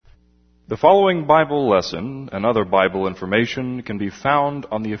The following Bible lesson and other Bible information can be found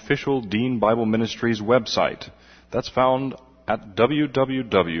on the official Dean Bible Ministries website. That's found at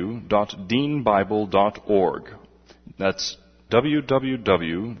www.deanbible.org. That's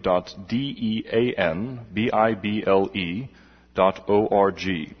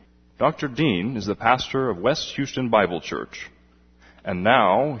www.deanbible.org. Dr. Dean is the pastor of West Houston Bible Church. And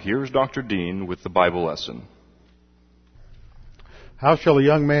now, here's Dr. Dean with the Bible lesson. How shall a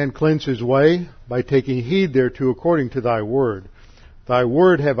young man cleanse his way? By taking heed thereto according to thy word. Thy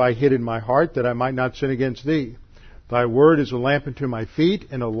word have I hid in my heart, that I might not sin against thee. Thy word is a lamp unto my feet,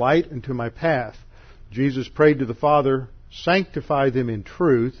 and a light unto my path. Jesus prayed to the Father, sanctify them in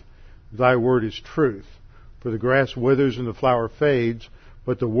truth. Thy word is truth. For the grass withers and the flower fades,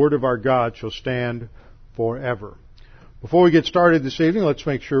 but the word of our God shall stand forever. Before we get started this evening, let's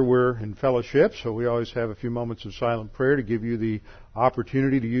make sure we're in fellowship. So we always have a few moments of silent prayer to give you the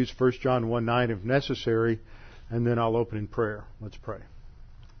opportunity to use 1 John 1:9 if necessary, and then I'll open in prayer. Let's pray.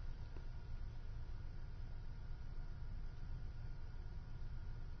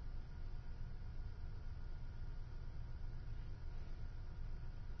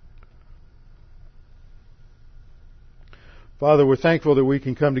 Father, we're thankful that we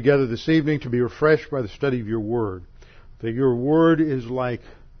can come together this evening to be refreshed by the study of your word. That your word is like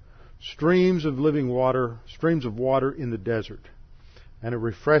streams of living water, streams of water in the desert, and it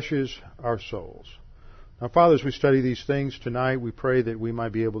refreshes our souls. Now, Father, as we study these things tonight, we pray that we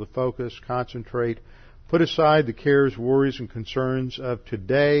might be able to focus, concentrate, put aside the cares, worries, and concerns of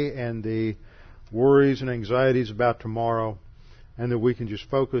today and the worries and anxieties about tomorrow, and that we can just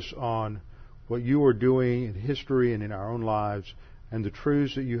focus on what you are doing in history and in our own lives and the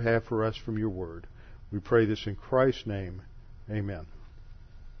truths that you have for us from your word. We pray this in Christ's name. Amen.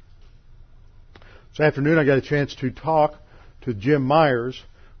 This afternoon I got a chance to talk to Jim Myers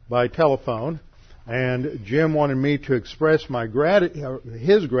by telephone, and Jim wanted me to express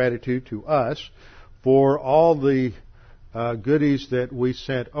his gratitude to us for all the goodies that we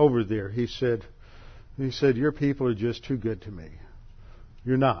sent over there. He said, your people are just too good to me.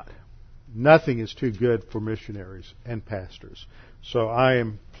 You're not. Nothing is too good for missionaries and pastors. So I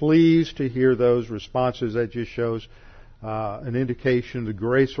am pleased to hear those responses. That just shows an indication of the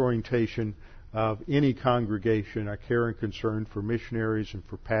grace orientation of any congregation, a care and concern for missionaries and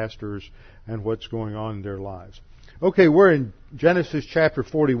for pastors and what's going on in their lives. Okay, we're in Genesis chapter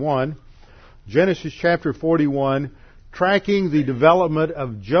 41. Genesis chapter 41, tracking the development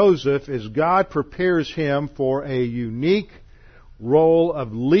of Joseph as God prepares him for a unique role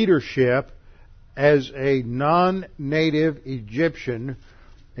of leadership as a non-native Egyptian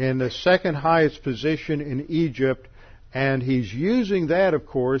in the second highest position in Egypt, and he's using that, of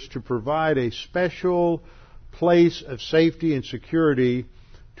course, to provide a special place of safety and security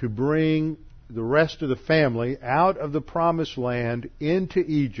to bring the rest of the family out of the promised land into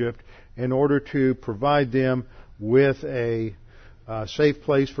Egypt in order to provide them with a safe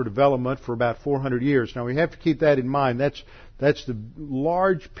place for development for about 400 years. Now we have to keep that in mind. That's the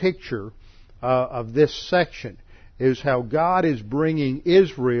large picture of this section, is how God is bringing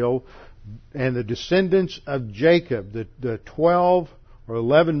Israel and the descendants of Jacob, the 12 or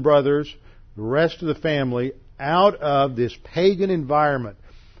 11 brothers, the rest of the family, out of this pagan environment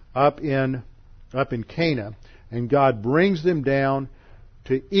up in Canaan, and God brings them down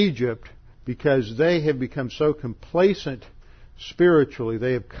to Egypt because they have become so complacent spiritually.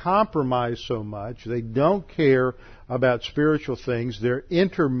 They have compromised so much. They don't care about spiritual things. They're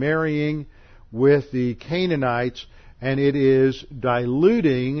intermarrying with the Canaanites, and it is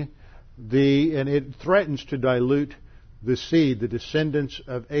diluting and it threatens to dilute the seed, the descendants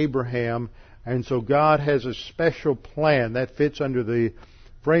of Abraham. And so God has a special plan that fits under the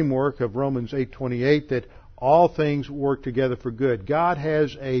framework of Romans 8:28, that all things work together for good. God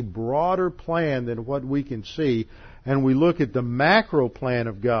has a broader plan than what we can see, and we look at the macro plan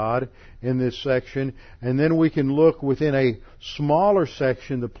of God in this section, and then we can look within a smaller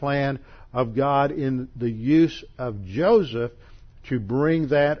section, the plan of God in the use of Joseph to bring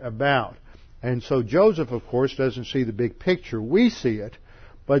that about. And so Joseph, of course, doesn't see the big picture. We see it.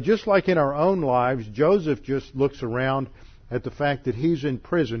 But just like in our own lives, Joseph just looks around at the fact that he's in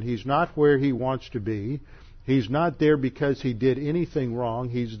prison. He's not where he wants to be. He's not there because he did anything wrong.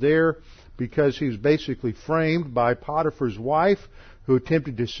 He's there because he was basically framed by Potiphar's wife, who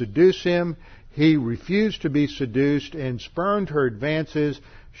attempted to seduce him. He refused to be seduced and spurned her advances.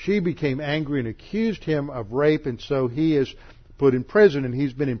 She became angry and accused him of rape, and so he is put in prison. And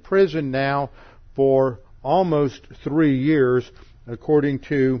he's been in prison now for almost 3 years, according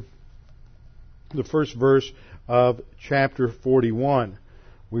to the first verse of chapter 41.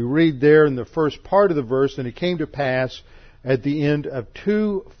 We read there in the first part of the verse, and it came to pass at the end of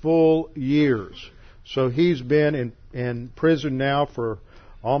 2 full years. So he's been in prison now for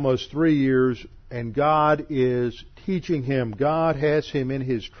almost 3 years, and God is teaching him. God has him in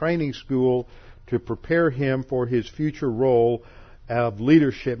his training school to prepare him for his future role of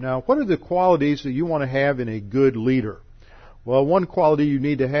leadership. Now, what are the qualities that you want to have in a good leader? Well, one quality you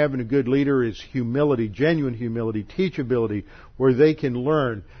need to have in a good leader is humility, genuine humility, teachability, where they can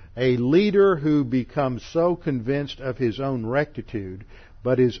learn. A leader who becomes so convinced of his own rectitude,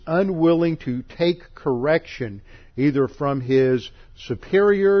 but is unwilling to take correction either from his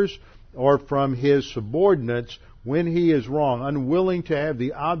superiors or from his subordinates when he is wrong, unwilling to have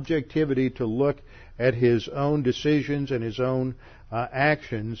the objectivity to look at his own decisions and his own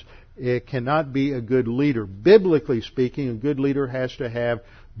actions, it cannot be a good leader. Biblically speaking, a good leader has to have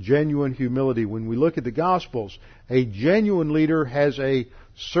genuine humility. When we look at the Gospels, a genuine leader has a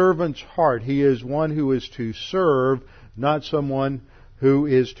servant's heart. He is one who is to serve, not someone who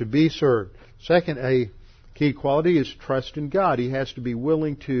is to be served. Second, a key quality is trust in God. He has to be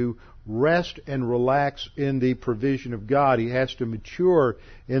willing to rest and relax in the provision of God. He has to mature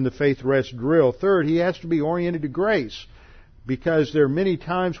in the faith rest drill. Third, he has to be oriented to grace, because there are many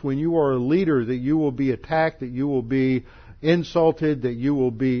times when you are a leader that you will be attacked, that you will be insulted, that you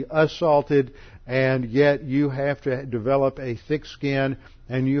will be assaulted, and yet you have to develop a thick skin,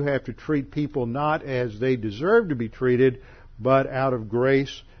 and you have to treat people not as they deserve to be treated, but out of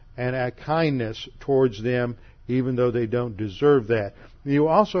grace and a kindness towards them, even though they don't deserve that. You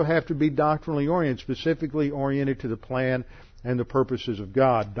also have to be doctrinally oriented, specifically oriented to the plan and the purposes of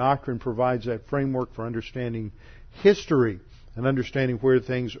God. Doctrine provides that framework for understanding history and understanding where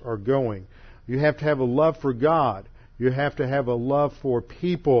things are going. You have to have a love for God. You have to have a love for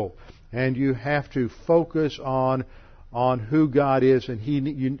people. And you have to focus on who God is, and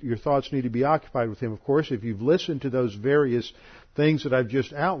your thoughts need to be occupied with Him. Of course, if you've listened to those various things that I've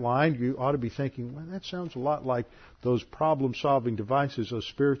just outlined, you ought to be thinking, well, that sounds a lot like those problem-solving devices, those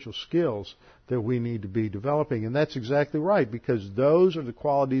spiritual skills that we need to be developing. And that's exactly right, because those are the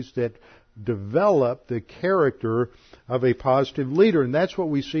qualities that develop the character of a positive leader. And that's what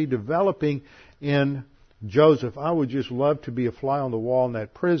we see developing in Joseph. I would just love to be a fly on the wall in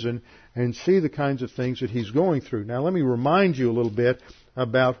that prison and see the kinds of things that he's going through. Now, let me remind you a little bit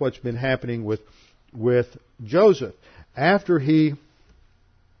about what's been happening with Joseph. After he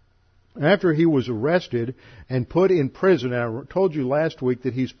was arrested and put in prison, and I told you last week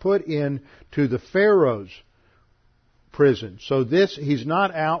that he's put into the Pharaoh's prison. So he's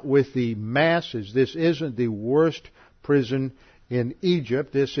not out with the masses. This isn't the worst prison in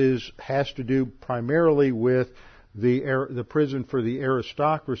Egypt. This has to do primarily with the prison for the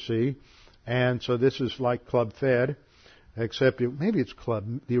aristocracy, and so this is like Club Fed, except maybe it's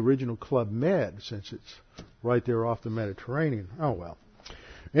the original Club Med, since it's right there off the Mediterranean. Oh well.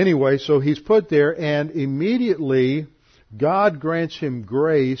 Anyway, so he's put there, and immediately God grants him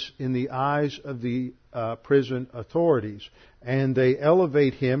grace in the eyes of the prison authorities, and they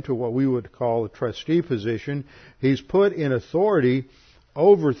elevate him to what we would call a trustee position. He's put in authority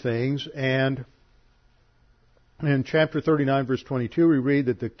over things, and in chapter 39, verse 22, we read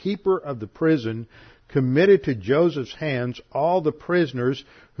that the keeper of the prison committed to Joseph's hands all the prisoners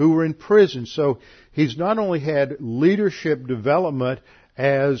who were in prison. So he's not only had leadership development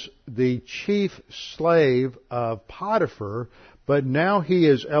as the chief slave of Potiphar, but now he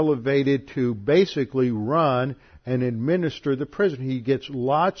is elevated to basically run and administer the prison. He gets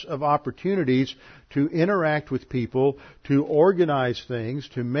lots of opportunities to interact with people, to organize things,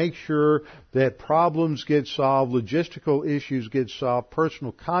 to make sure that problems get solved, logistical issues get solved,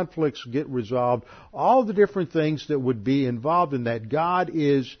 personal conflicts get resolved, all the different things that would be involved in that. God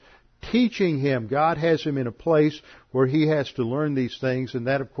is teaching him. God has him in a place where he has to learn these things, and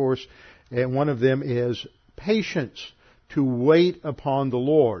that, of course, and one of them is patience, to wait upon the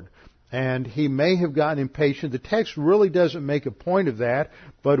Lord. And he may have gotten impatient. The text really doesn't make a point of that,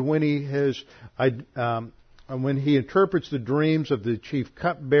 but when he interprets the dreams of the chief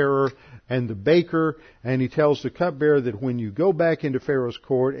cupbearer and the baker, and he tells the cupbearer that when you go back into Pharaoh's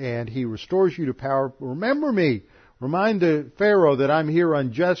court and he restores you to power, remember me. Remind the Pharaoh that I'm here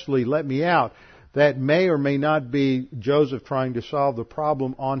unjustly. Let me out. That may or may not be Joseph trying to solve the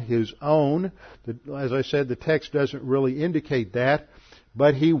problem on his own. As I said, the text doesn't really indicate that.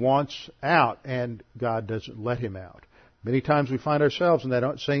 But he wants out, and God doesn't let him out. Many times we find ourselves in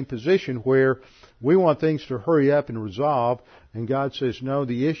that same position where we want things to hurry up and resolve, and God says, no,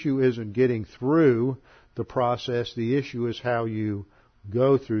 the issue isn't getting through the process. The issue is how you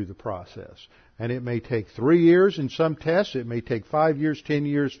go through the process. And it may take 3 years in some tests. It may take 5 years, 10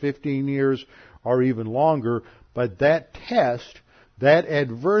 years, 15 years, or even longer. But that test, that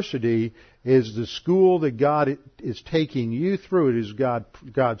adversity, is the school that God is taking you through. It is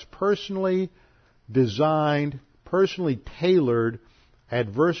God's personally designed, personally tailored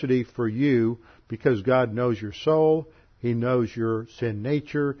adversity for you, because God knows your soul. He knows your sin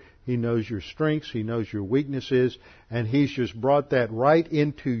nature. He knows your strengths. He knows your weaknesses. And He's just brought that right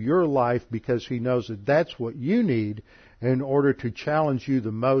into your life because He knows that that's what you need in order to challenge you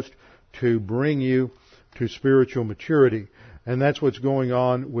the most, to bring you to spiritual maturity. And that's what's going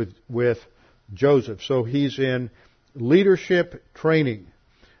on with Joseph. So he's in leadership training.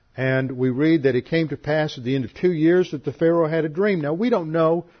 And we read that it came to pass at the end of 2 years that the Pharaoh had a dream. Now, we don't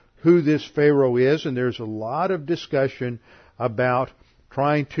know who this Pharaoh is, and there's a lot of discussion about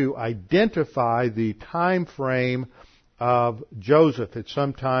trying to identify the time frame of Joseph. At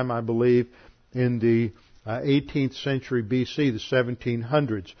some time, I believe, in the 18th century BC, the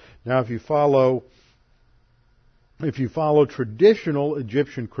 1700s. Now, if you follow traditional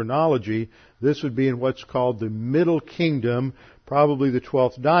Egyptian chronology, this would be in what's called the Middle Kingdom, probably the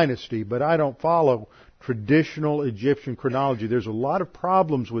 12th dynasty. But I don't follow traditional Egyptian chronology. There's a lot of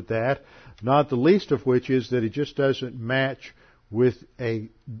problems with that, not the least of which is that it just doesn't match with a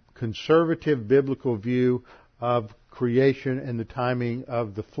conservative biblical view of creation and the timing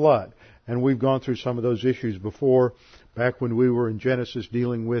of the flood. And we've gone through some of those issues before, back when we were in Genesis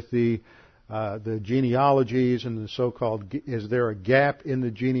dealing with the genealogies and the so-called, is there a gap in the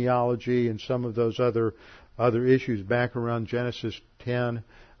genealogy, and some of those other issues back around Genesis 10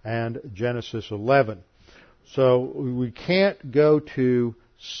 and Genesis 11. So we can't go to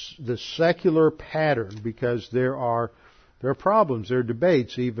the secular pattern because there are problems, there are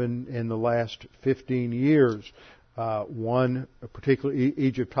debates even in the last 15 years. One particular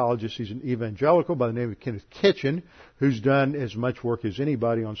Egyptologist, he's an evangelical by the name of Kenneth Kitchen, who's done as much work as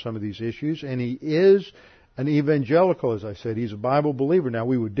anybody on some of these issues, and he is an evangelical, as I said. He's a Bible believer. Now,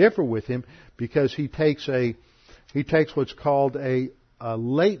 we would differ with him because he takes what's called a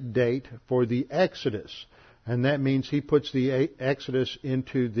late date for the Exodus, and that means he puts the Exodus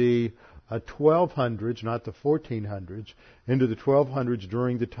into the 1200s, not the 1400s, into the 1200s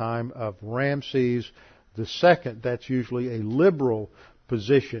during the time of Ramses II. That's usually a liberal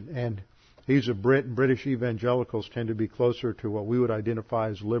position, and he's a Brit, and British evangelicals tend to be closer to what we would identify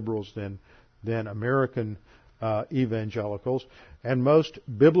as liberals than American evangelicals. And most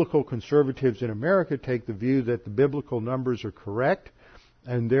biblical conservatives in America take the view that the biblical numbers are correct,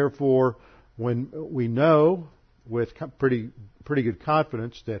 and therefore, when we know with pretty good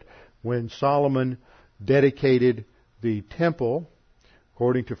confidence that when Solomon dedicated the temple,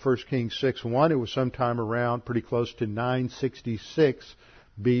 according to 1 Kings 6:1, it was sometime around pretty close to 966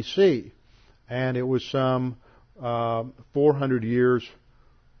 BC. And it was some 400 years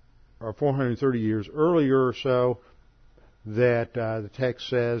or 430 years earlier or so that the text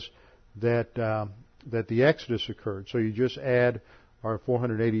says that the Exodus occurred. So you just add, or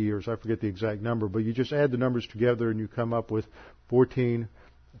 480 years, I forget the exact number, but you just add the numbers together and you come up with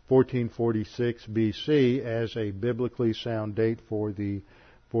 1446 BC as a biblically sound date for the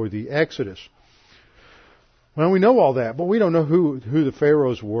Exodus. Well, we know all that, but we don't know who the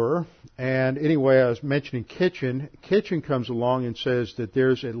pharaohs were. And anyway, I was mentioning Kitchen. Kitchen comes along and says that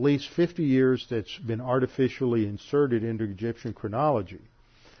there's at least 50 years that's been artificially inserted into Egyptian chronology.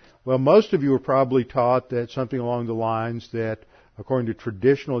 Well, most of you were probably taught that something along the lines that, according to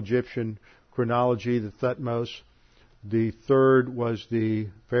traditional Egyptian chronology, the Thutmose, the third was the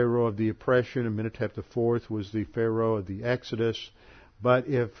Pharaoh of the oppression, and Amenhotep IV was the Pharaoh of the Exodus. But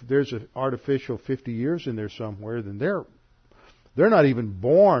if there's an artificial 50 years in there somewhere, then they're not even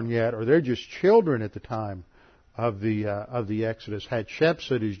born yet, or they're just children at the time of the Exodus.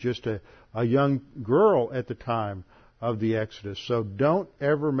 Hatshepsut is just a young girl at the time of the Exodus. So don't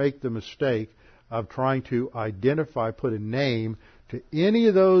ever make the mistake of trying to identify, put a name to any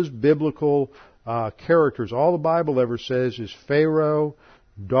of those biblical characters. All the Bible ever says is Pharaoh,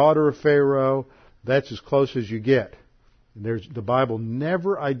 daughter of Pharaoh. That's as close as you get. The Bible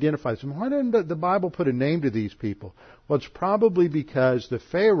never identifies them. Why didn't the Bible put a name to these people? Well, it's probably because the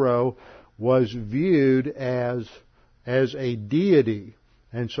Pharaoh was viewed as a deity.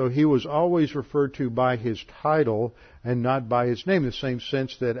 And so he was always referred to by his title and not by his name, in the same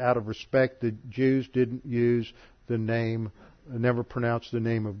sense that out of respect the Jews didn't use the name, never pronounced the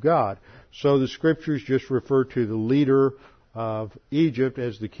name of God. So the Scriptures just refer to the leader of Egypt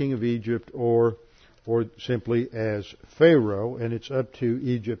as the king of Egypt or simply as Pharaoh, and it's up to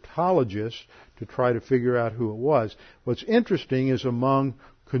Egyptologists to try to figure out who it was. What's interesting is among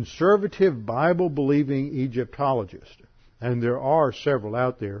conservative Bible-believing Egyptologists, and there are several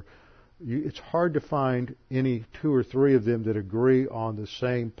out there, it's hard to find any 2 or 3 of them that agree on the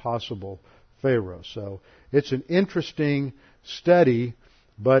same possible Pharaoh. So it's an interesting study,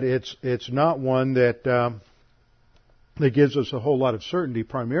 but it's not one that that gives us a whole lot of certainty,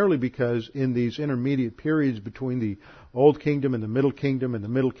 primarily because in these intermediate periods between the Old Kingdom and the Middle Kingdom and the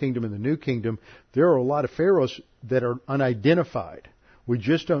Middle Kingdom and the New Kingdom, there are a lot of pharaohs that are unidentified. We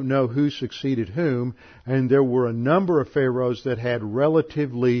just don't know who succeeded whom, and there were a number of pharaohs that had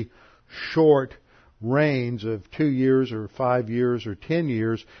relatively short reigns of 2 years or 5 years or 10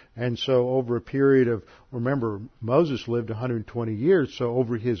 years, and so over a period of, remember, Moses lived 120 years, so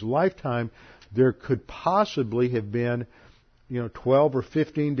over his lifetime there could possibly have been 12 or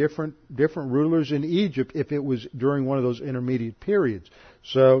 15 different rulers in Egypt if it was during one of those intermediate periods.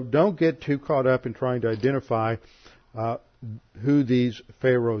 So don't get too caught up in trying to identify who these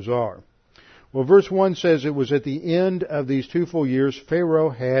pharaohs are. Well, verse 1 says it was at the end of these 2 full years, Pharaoh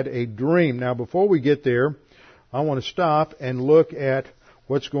had a dream. Now, before we get there, I want to stop and look at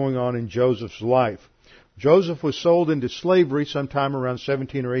what's going on in Joseph's life. Joseph was sold into slavery sometime around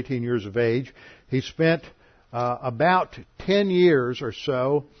 17 or 18 years of age. He spent about 10 years or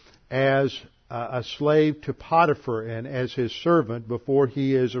so as a slave to Potiphar and as his servant before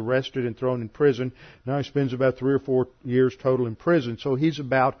he is arrested and thrown in prison. Now he spends about 3 or 4 years total in prison. So he's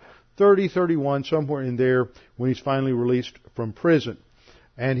about 30, 31, somewhere in there when he's finally released from prison.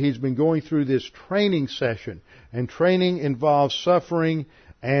 And he's been going through this training session. And training involves suffering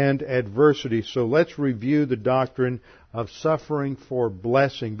and adversity. So let's review the doctrine of suffering for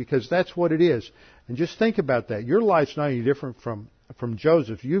blessing, because that's what it is. And just think about that. Your life's not any different from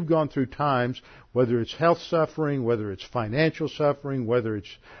Joseph. You've gone through times, whether it's health suffering, whether it's financial suffering, whether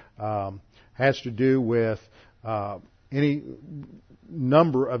it's has to do with any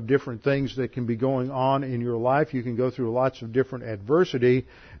number of different things that can be going on in your life. You can go through lots of different adversity,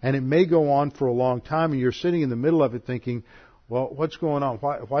 and it may go on for a long time, and you're sitting in the middle of it thinking, well, what's going on?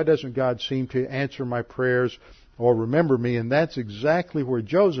 Why doesn't God seem to answer my prayers or remember me? And that's exactly where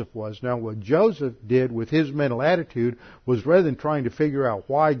Joseph was. Now, what Joseph did with his mental attitude was, rather than trying to figure out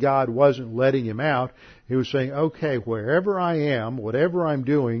why God wasn't letting him out, he was saying, okay, wherever I am, whatever I'm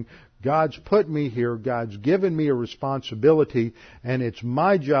doing, God's put me here, God's given me a responsibility, and it's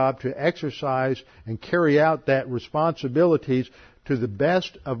my job to exercise and carry out that responsibilities to the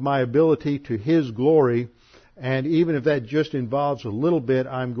best of my ability to His glory. And even if that just involves a little bit,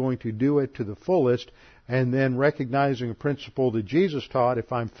 I'm going to do it to the fullest. And then recognizing a principle that Jesus taught,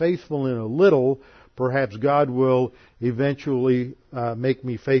 if I'm faithful in a little, perhaps God will eventually make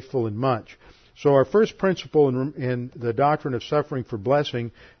me faithful in much. So our first principle in the doctrine of suffering for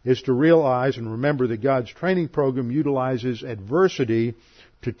blessing is to realize and remember that God's training program utilizes adversity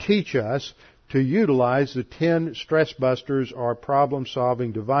to teach us to utilize the 10 stress busters or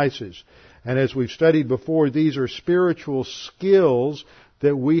problem-solving devices. And as we've studied before, these are spiritual skills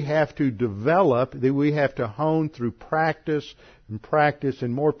that we have to develop, that we have to hone through practice and practice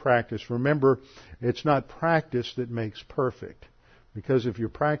and more practice. Remember, it's not practice that makes perfect. Because if you're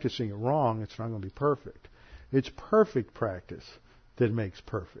practicing it wrong, it's not going to be perfect. It's perfect practice that makes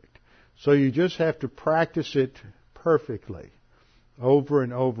perfect. So you just have to practice it perfectly over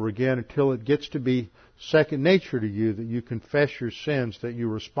and over again until it gets to be second nature to you, that you confess your sins, that you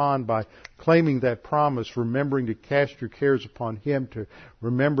respond by claiming that promise, remembering to cast your cares upon Him, to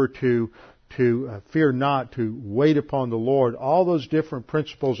remember to fear not, to wait upon the Lord, all those different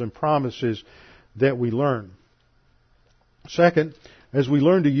principles and promises that we learn. Second, as we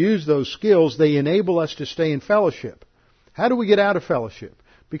learn to use those skills, they enable us to stay in fellowship. How do we get out of fellowship?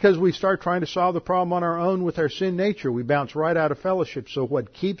 Because we start trying to solve the problem on our own with our sin nature. We bounce right out of fellowship. So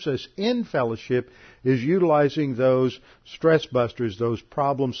what keeps us in fellowship is utilizing those stress busters, those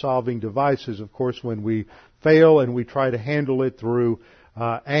problem-solving devices. Of course, when we fail and we try to handle it through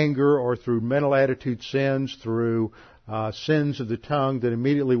anger or through mental attitude sins, through sins of the tongue, then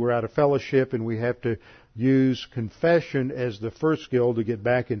immediately we're out of fellowship, and we have to use confession as the first skill to get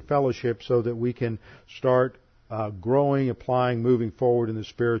back in fellowship so that we can start growing, applying, moving forward in the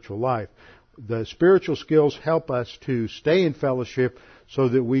spiritual life. The spiritual skills help us to stay in fellowship so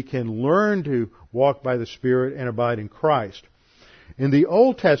that we can learn to walk by the Spirit and abide in Christ. In the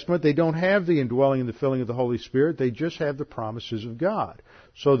Old Testament, they don't have the indwelling and the filling of the Holy Spirit. They just have the promises of God.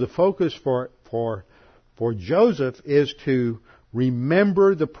 So the focus for Joseph is to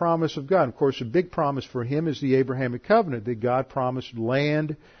remember the promise of God. Of course, a big promise for him is the Abrahamic covenant, that God promised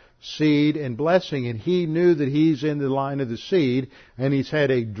land, seed, and blessing. And he knew that he's in the line of the seed, and he's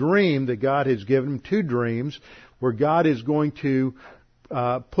had a dream that God has given him, 2 dreams, where God is going to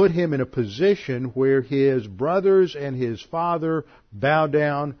put him in a position where his brothers and his father bow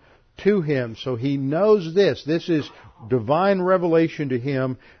down to him. So he knows this. This is divine revelation to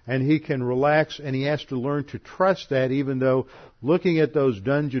him, and he can relax, and he has to learn to trust that, even though looking at those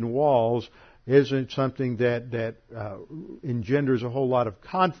dungeon walls isn't something that engenders a whole lot of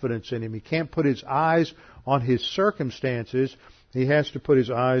confidence in him. He can't put his eyes on his circumstances. He has to put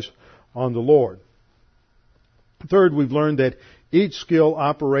his eyes on the Lord. Third, we've learned that each skill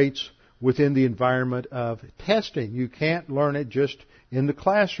operates within the environment of testing. You can't learn it just in the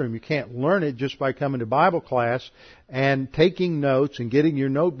classroom. You can't learn it just by coming to Bible class and taking notes and getting your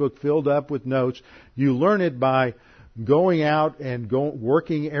notebook filled up with notes. You learn it by going out and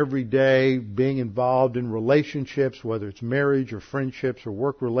working every day, being involved in relationships, whether it's marriage or friendships or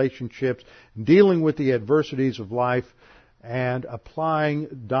work relationships, dealing with the adversities of life, and applying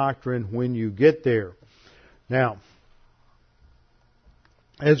doctrine when you get there. Now,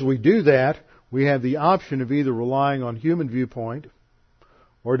 as we do that, we have the option of either relying on human viewpoint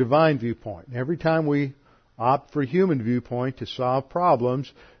or divine viewpoint. And every time we opt for human viewpoint to solve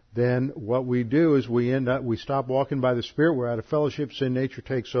problems, then what we do is we stop walking by the Spirit, we're out of fellowship, sin nature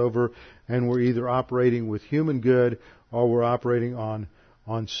takes over, and we're either operating with human good or we're operating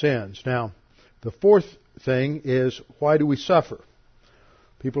on sins. Now, the fourth thing is, why do we suffer?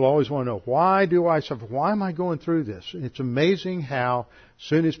 People always want to know, why do I suffer? Why am I going through this? It's amazing how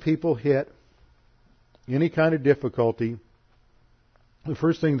soon as people hit any kind of difficulty, the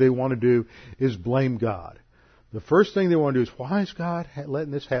first thing they want to do is blame God. The first thing they want to do is, why is God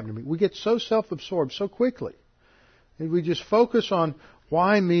letting this happen to me? We get so self-absorbed so quickly. And we just focus on,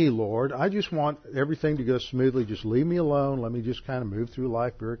 why me, Lord? I just want everything to go smoothly. Just leave me alone. Let me just kind of move through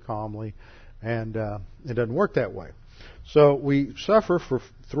life very calmly. And it doesn't work that way. So we suffer for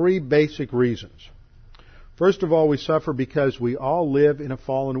three basic reasons. First of all, we suffer because we all live in a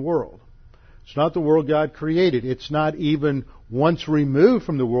fallen world. It's not the world God created. It's not even once removed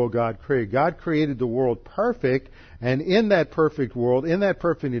from the world God created. God created the world perfect, and in that perfect world, in that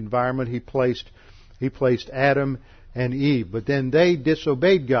perfect environment, He placed Adam and Eve. But then they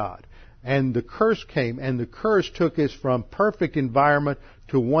disobeyed God, and the curse came, and the curse took us from perfect environment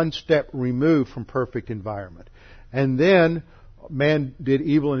to one step removed from perfect environment. And then man did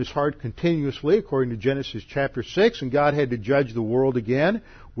evil in his heart continuously, according to Genesis chapter 6, and God had to judge the world again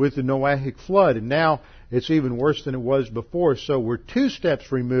with the Noahic flood. And now it's even worse than it was before. So we're two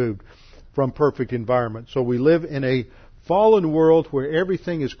steps removed from perfect environment. So we live in a fallen world where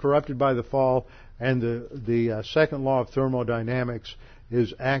everything is corrupted by the fall, and the second law of thermodynamics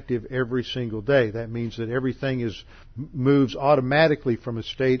is active every single day. That means that everything moves automatically from a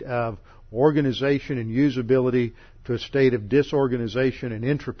state of organization and usability to a state of disorganization and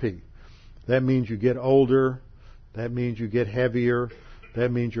entropy. That means you get older. That means you get heavier.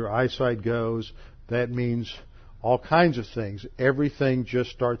 That means your eyesight goes. That means all kinds of things. Everything just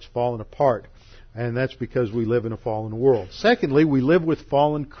starts falling apart. And that's because we live in a fallen world. Secondly, we live with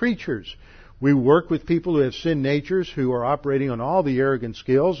fallen creatures. We work with people who have sin natures, who are operating on all the arrogant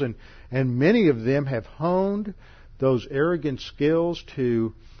skills, and many of them have honed those arrogant skills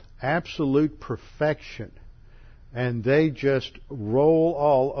to absolute perfection. And they just roll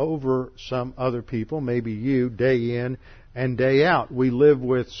all over some other people, maybe you, day in and day out. We live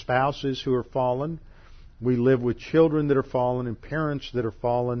with spouses who are fallen. We live with children that are fallen and parents that are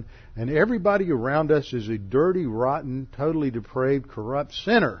fallen. And everybody around us is a dirty, rotten, totally depraved, corrupt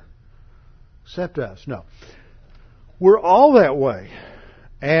sinner. Except us. No. We're all that way.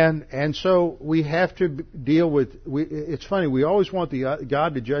 And so we have to deal with, it's funny, we always want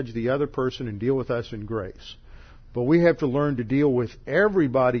God to judge the other person and deal with us in grace. But we have to learn to deal with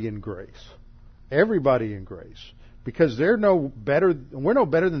everybody in grace. Everybody in grace. Because we're no better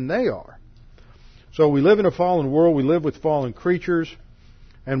than they are. So we live in a fallen world, we live with fallen creatures,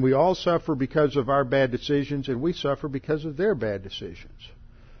 and we all suffer because of our bad decisions, and we suffer because of their bad decisions.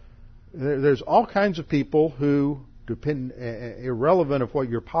 There's all kinds of people who, irrelevant of what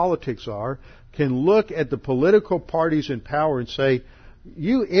your politics are, can look at the political parties in power and say,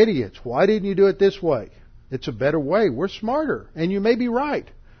 you idiots, why didn't you do it this way? It's a better way. We're smarter. And you may be right.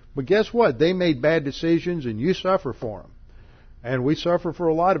 But guess what? They made bad decisions and you suffer for them. And we suffer for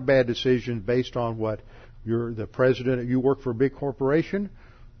a lot of bad decisions based on what you're the president. You work for a big corporation.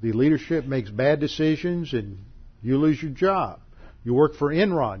 The leadership makes bad decisions and you lose your job. You work for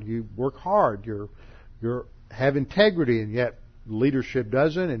Enron. You work hard. You have integrity, and yet leadership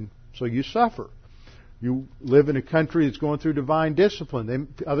doesn't, and so you suffer. You live in a country that's going through divine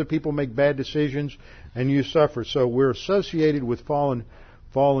discipline. Other people make bad decisions, and you suffer. So we're associated with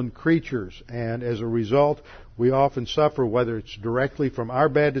fallen creatures, and as a result, We often suffer whether it's directly from our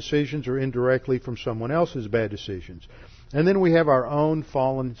bad decisions or indirectly from someone else's bad decisions. And then we have our own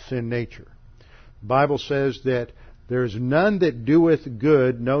fallen sin nature. The Bible says that there is none that doeth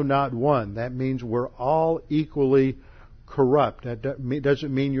good, no, not one. That means we're all equally corrupt. That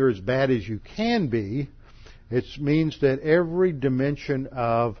doesn't mean you're as bad as you can be. It means that every dimension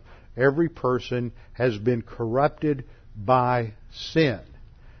of every person has been corrupted by sin.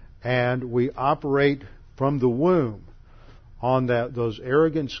 And we operate from the womb on those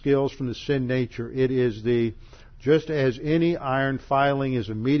arrogant skills from the sin nature. It is just as any iron filing is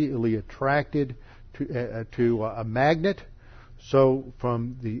immediately attracted to a magnet, so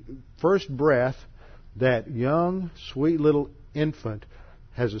from the first breath, that young, sweet little infant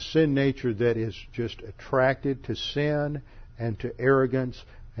has a sin nature that is just attracted to sin and to arrogance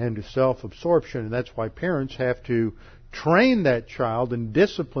and to self-absorption. And that's why parents have to train that child and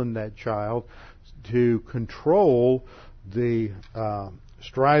discipline that child to control the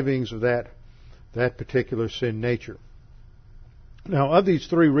strivings of that particular sin nature. Now, of these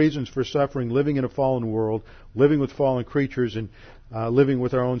three reasons for suffering, living in a fallen world, living with fallen creatures, and living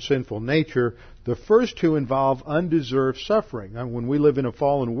with our own sinful nature, the first two involve undeserved suffering. Now, when we live in a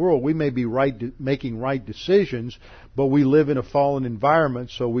fallen world, we may be making right decisions, but we live in a fallen environment,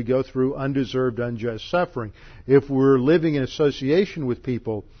 so we go through undeserved, unjust suffering. If we're living in association with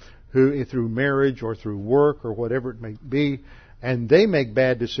people who, through marriage or through work or whatever it may be, and they make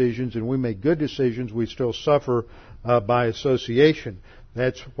bad decisions and we make good decisions, we still suffer by association.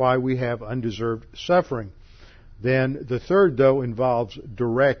 That's why we have undeserved suffering. Then the third, though, involves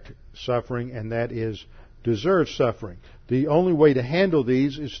direct suffering, and that is deserved suffering. The only way to handle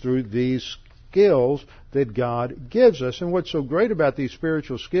these is through these skills that God gives us. And what's so great about these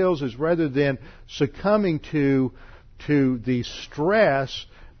spiritual skills is rather than succumbing to the stress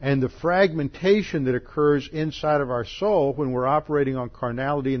and the fragmentation that occurs inside of our soul when we're operating on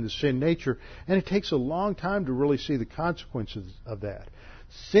carnality and the sin nature, and it takes a long time to really see the consequences of that.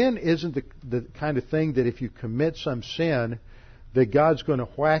 Sin isn't the kind of thing that if you commit some sin, that God's going to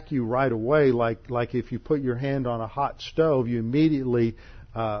whack you right away, like if you put your hand on a hot stove, you immediately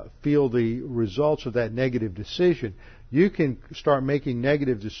feel the results of that negative decision. You can start making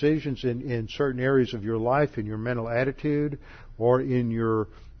negative decisions in certain areas of your life, in your mental attitude, or in your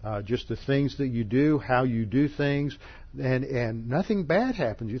just the things that you do, how you do things, and nothing bad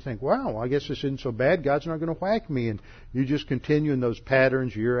happens. You think, wow, I guess this isn't so bad. God's not going to whack me. And you just continue in those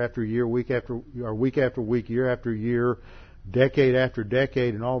patterns year after year, week after week, year after year, decade after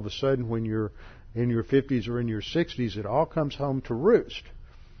decade, and all of a sudden when you're in your 50s or in your 60s, it all comes home to roost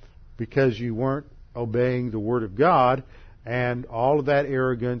because you weren't obeying the Word of God, and all of that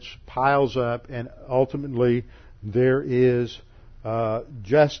arrogance piles up, and ultimately there is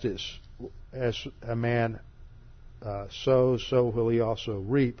justice. As a man sows, so will he also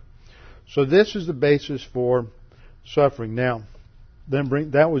reap. So this is the basis for suffering. Now,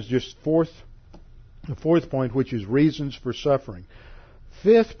 that was just the fourth point, which is reasons for suffering.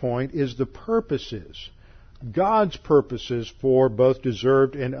 Fifth point is the purposes. God's purposes for both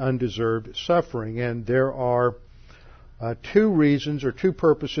deserved and undeserved suffering. And there are two reasons or two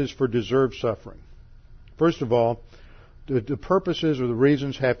purposes for deserved suffering. First of all, the purposes or the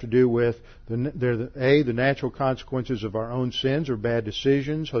reasons have to do with the natural consequences of our own sins or bad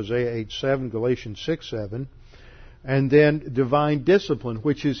decisions, Hosea 8:7, Galatians 6:7, and then divine discipline,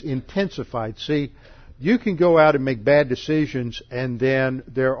 which is intensified. See, you can go out and make bad decisions, and then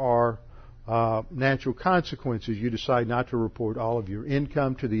there are natural consequences. You decide not to report all of your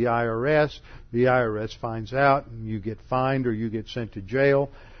income to the IRS. The IRS finds out, and you get fined or you get sent to jail.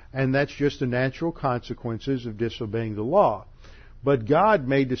 And that's just the natural consequences of disobeying the law. But God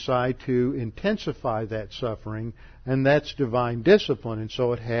may decide to intensify that suffering, and that's divine discipline. And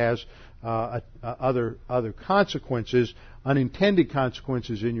so it has other consequences, unintended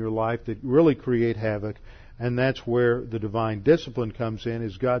consequences in your life that really create havoc. And that's where the divine discipline comes in,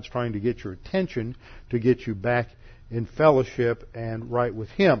 is God's trying to get your attention, to get you back in fellowship and right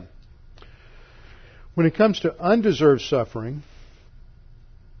with Him. When it comes to undeserved suffering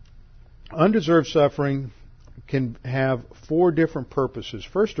can have four different purposes.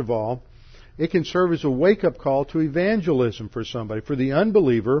 First of all, it can serve as a wake-up call to evangelism for somebody. For the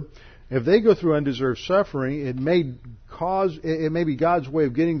unbeliever, if they go through undeserved suffering, it may be God's way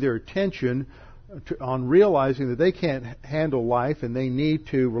of getting their attention on realizing that they can't handle life and they need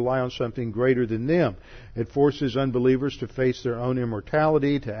to rely on something greater than them. It forces unbelievers to face their own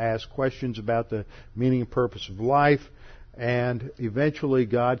immortality, to ask questions about the meaning and purpose of life, and eventually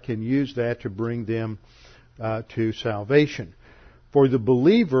God can use that to bring them to salvation. For the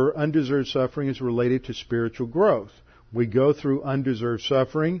believer, undeserved suffering is related to spiritual growth. We go through undeserved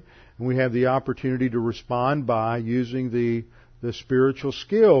suffering, and we have the opportunity to respond by using the spiritual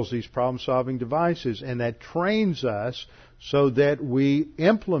skills, these problem-solving devices, and that trains us so that we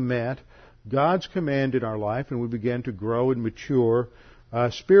implement God's command in our life and we begin to grow and mature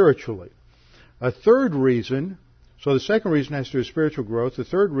spiritually. A third reason, so the second reason has to do with spiritual growth. The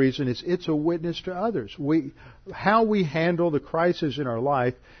third reason is it's a witness to others. How we handle the crisis in our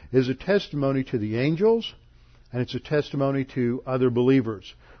life is a testimony to the angels, and it's a testimony to other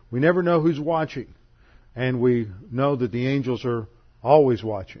believers. We never know who's watching, and we know that the angels are always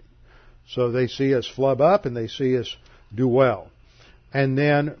watching. So they see us flub up and they see us do well. And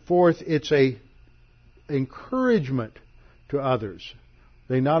then fourth, it's a encouragement to others.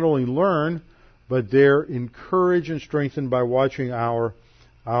 They not only learn, but they're encouraged and strengthened by watching our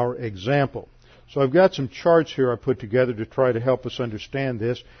example. So I've got some charts here I put together to try to help us understand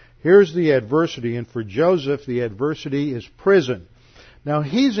this. Here's the adversity, and for Joseph, the adversity is prison. Now,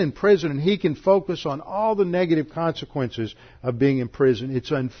 he's in prison, and he can focus on all the negative consequences of being in prison.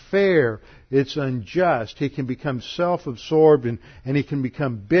 It's unfair. It's unjust. He can become self-absorbed, and he can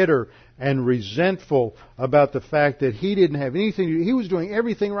become bitter and resentful about the fact that he didn't have anything to do. He was doing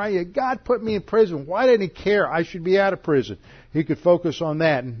everything right. Yet God put me in prison. Why didn't He care? I should be out of prison. He could focus on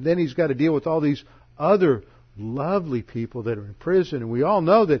that. And then he's got to deal with all these other lovely people that are in prison. And we all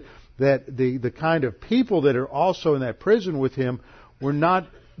know that the kind of people that are also in that prison with him were not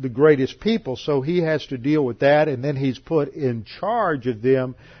the greatest people, so he has to deal with that, and then he's put in charge of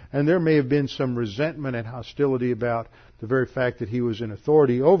them, and there may have been some resentment and hostility about the very fact that he was in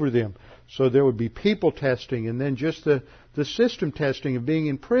authority over them. So there would be people testing, and then just the system testing of being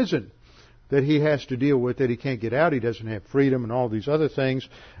in prison that he has to deal with, that he can't get out, he doesn't have freedom, and all these other things.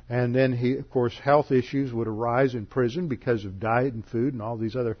 And then of course, health issues would arise in prison because of diet and food, and all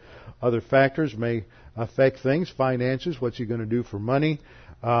these other factors may affect things. Finances, what's he going to do for money?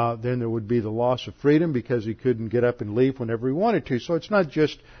 Then there would be the loss of freedom because he couldn't get up and leave whenever he wanted to. So it's not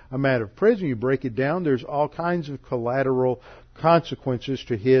just a matter of prison. You break it down, there's all kinds of collateral consequences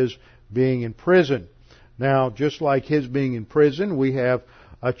to his being in prison. Now, just like his being in prison, we have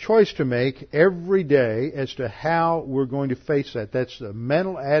a choice to make every day as to how we're going to face that. That's the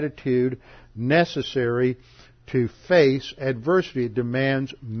mental attitude necessary to face adversity. It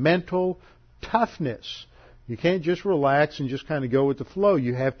demands mental toughness. You can't just relax and just kind of go with the flow.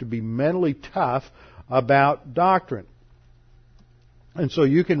 You have to be mentally tough about doctrine. And so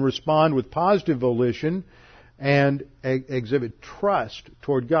you can respond with positive volition and exhibit trust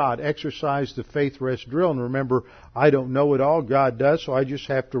toward God. Exercise the faith rest drill. And remember, I don't know it all. God does, so I just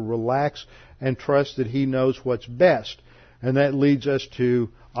have to relax and trust that He knows what's best. And that leads us to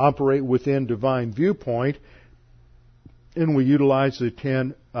operate within divine viewpoint. And we utilize the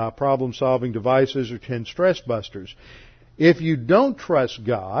 10 problem-solving devices or 10 stress busters. If you don't trust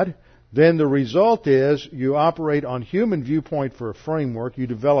God, then the result is you operate on human viewpoint for a framework. You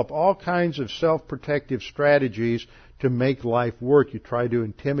develop all kinds of self-protective strategies to make life work. You try to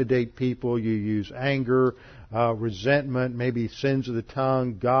intimidate people. You use anger, resentment, maybe sins of the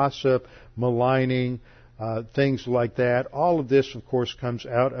tongue, gossip, maligning, things like that. All of this, of course, comes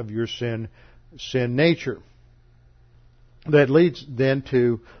out of your sin nature. That leads then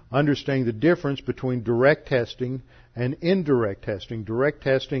to understanding the difference between direct testing and indirect testing. Direct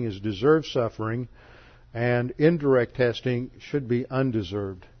testing is deserved suffering, and indirect testing should be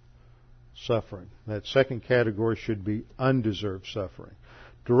undeserved suffering. That second category should be undeserved suffering.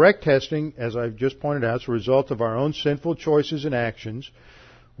 Direct testing, as I've just pointed out, is a result of our own sinful choices and actions.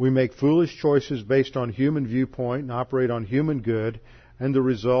 We make foolish choices based on human viewpoint and operate on human good. And the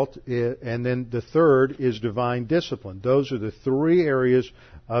result is, and then the third is divine discipline. Those are the three areas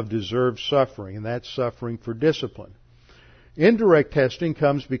of deserved suffering, and that's suffering for discipline. Indirect testing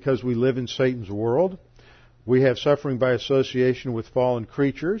comes because we live in Satan's world. We have suffering by association with fallen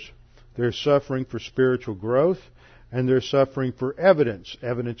creatures. There's suffering for spiritual growth, and there's suffering for evidence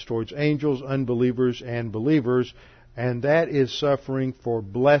towards angels, unbelievers, and believers, and that is suffering for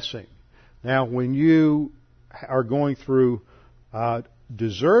blessing. Now, when you are going through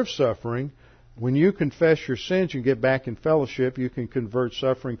deserved suffering, when you confess your sins and get back in fellowship, you can convert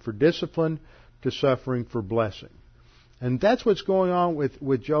suffering for discipline to suffering for blessing. And that's what's going on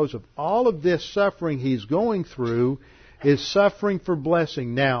with Joseph. All of this suffering he's going through is suffering for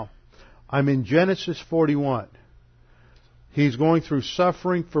blessing. Now, I'm in Genesis 41. He's going through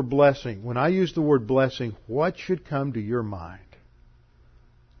suffering for blessing. When I use the word blessing, what should come to your mind?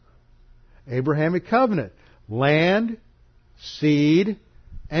 Abrahamic covenant. Land, seed,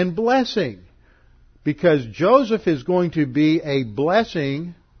 and blessing. because Joseph is going to be a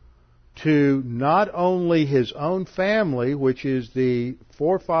blessing to not only his own family, which is the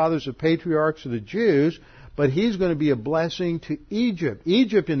forefathers of patriarchs of the Jews, but he's going to be a blessing to Egypt.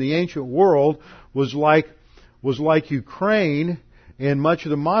 Egypt in the ancient world was like Ukraine in much of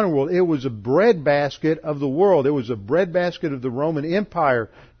the modern world. It was a breadbasket of the world. It was a breadbasket of the Roman Empire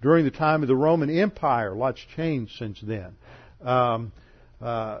during the time of the Roman Empire. Lots changed since then.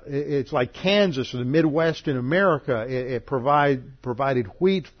 It's like Kansas or the Midwest in America. It provided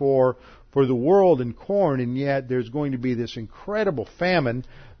wheat for the world and corn, and yet there's going to be this incredible famine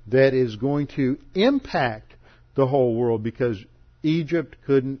that is going to impact the whole world because Egypt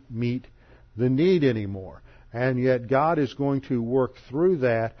couldn't meet the need anymore. And yet God is going to work through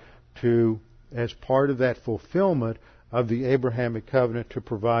that as part of that fulfillment of the Abrahamic covenant to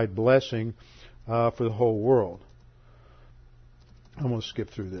provide blessing for the whole world. I'm going to skip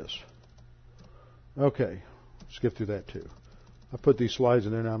through this. Okay, skip through that too. I put these slides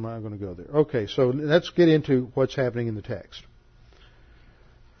in there, and I'm not going to go there. Okay, so let's get into what's happening in the text.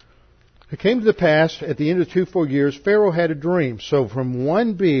 It came to the pass, at the end of 2 full years, Pharaoh had a dream. So from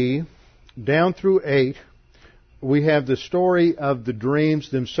 1b down through 8, we have the story of the dreams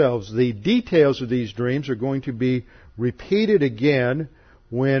themselves. The details of these dreams are going to be repeated again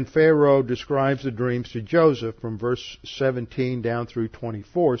when Pharaoh describes the dreams to Joseph from verse 17 down through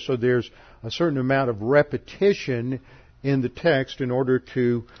 24. So there's a certain amount of repetition in the text in order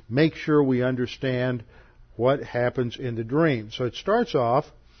to make sure we understand what happens in the dream. So it starts off,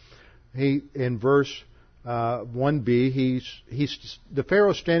 in verse 1b, the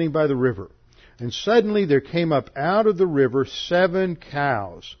Pharaoh standing by the river. And suddenly there came up out of the river 7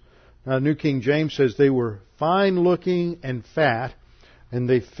 cows. Now, New King James says they were fine looking and fat, and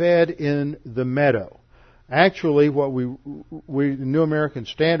they fed in the meadow. Actually, what the New American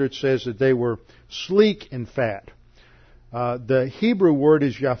Standard says that they were sleek and fat. The Hebrew word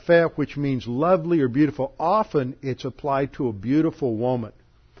is yafeh, which means lovely or beautiful. Often it's applied to a beautiful woman.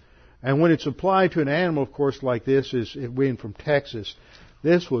 And when it's applied to an animal, of course, like this, being from Texas,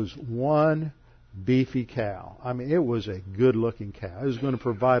 this was one beefy cow. I mean, it was a good-looking cow. It was going to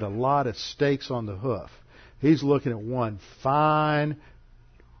provide a lot of steaks on the hoof. He's looking at one fine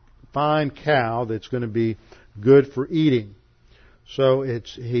cow that's going to be good for eating. So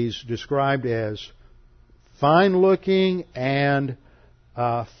he's described as fine-looking and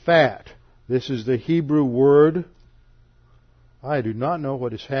fat. This is the Hebrew word. I do not know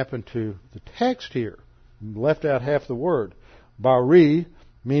what has happened to the text here. Left out half the word. Bari,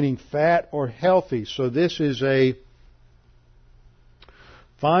 meaning fat or healthy. So this is a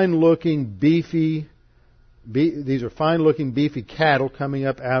fine-looking, beefy. These are fine-looking, beefy cattle coming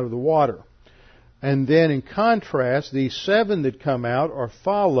up out of the water. And then, in contrast, these 7 that come out are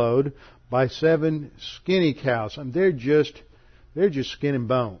followed by 7 skinny cows. And they're just skin and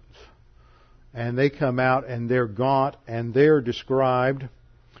bones. And they come out and they're gaunt, and they're described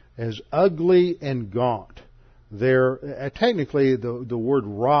as ugly and gaunt. They're technically the word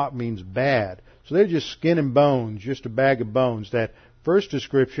ra means bad, so they're just skin and bones, just a bag of bones. That first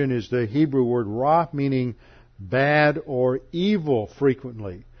description is the Hebrew word ra, meaning bad or evil.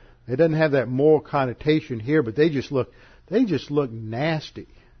 Frequently, it doesn't have that moral connotation here, but they just look nasty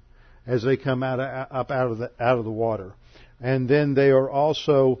as they come out of the water. And then they are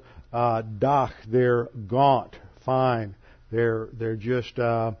also dach. They're gaunt, fine. They're just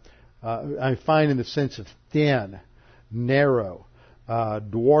fine in the sense of thin, narrow,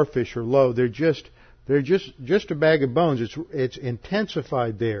 dwarfish or low. They're just a bag of bones. It's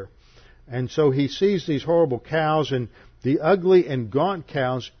intensified there. And so he sees these horrible cows, and the ugly and gaunt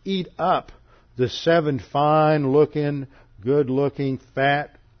cows eat up the 7 fine-looking, good-looking,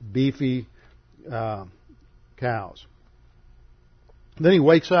 fat, beefy cows. Then he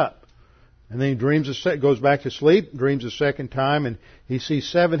wakes up. And then he goes back to sleep, dreams a second time, and he sees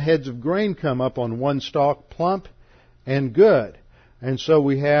 7 heads of grain come up on one stalk, plump and good. And so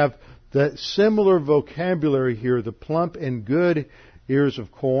we have the similar vocabulary here. The plump and good ears of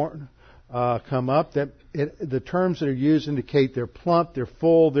corn come up. The terms that are used indicate they're plump, they're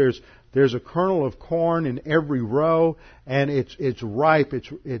full. There's a kernel of corn in every row, and it's ripe.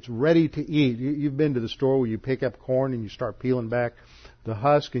 It's ready to eat. You've been to the store where you pick up corn and you start peeling back the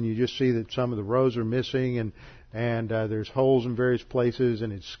husk, and you just see that some of the rows are missing, and there's holes in various places,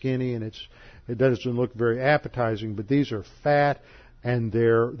 and it's skinny, and it doesn't look very appetizing. But these are fat, and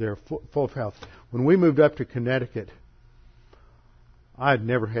they're full of health. When we moved up to Connecticut, I had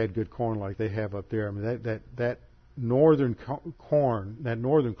never had good corn like they have up there. I mean, that northern corn, that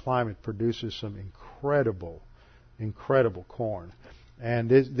northern climate produces some incredible corn.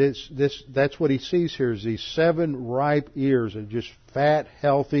 And that's what he sees here, is these 7 ripe ears, and just fat,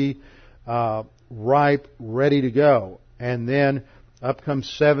 healthy, ripe, ready to go. And then up comes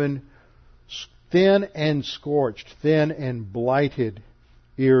 7 thin and scorched, thin and blighted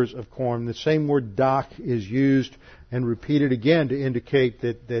ears of corn. The same word "dak" is used and repeated again to indicate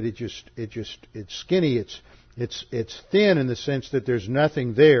that it's skinny, it's thin in the sense that there's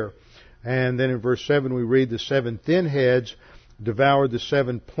nothing there. And then in verse 7 we read, the 7 thin heads devoured the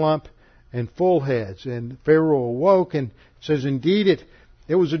 7 plump and full heads. And Pharaoh awoke and says, indeed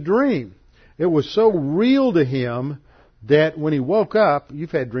it was a dream. It was so real to him that when he woke up,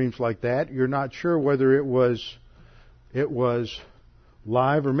 you've had dreams like that, you're not sure whether it was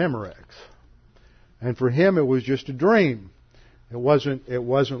live or Memorex. And for him it was just a dream. It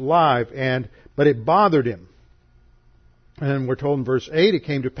wasn't live, but it bothered him. And we're told in verse 8, it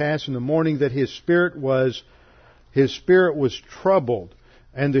came to pass in the morning that his spirit was troubled.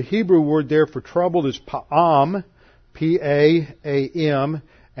 And the Hebrew word there for troubled is pa'am, P-A-A-M,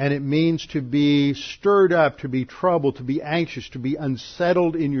 and it means to be stirred up, to be troubled, to be anxious, to be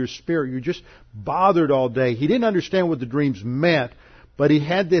unsettled in your spirit. You're just bothered all day. He didn't understand what the dreams meant, but he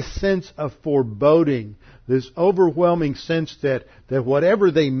had this sense of foreboding, this overwhelming sense that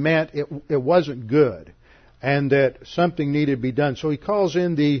whatever they meant, it wasn't good, and that something needed to be done. So he calls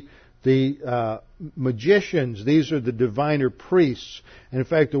in the magicians. These are the diviner priests. And in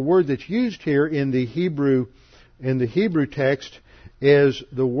fact, the word that's used here in the Hebrew text is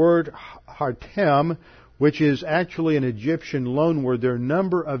the word hartem, which is actually an Egyptian loanword. There are a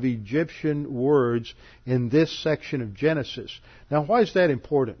number of Egyptian words in this section of Genesis. Now, why is that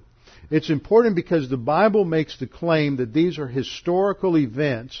important? It's important because the Bible makes the claim that these are historical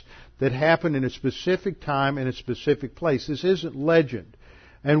events that happen in a specific time and a specific place. This isn't legend.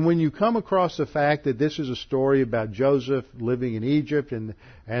 And when you come across the fact that this is a story about Joseph living in Egypt and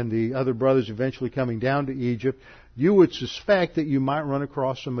the other brothers eventually coming down to Egypt, you would suspect that you might run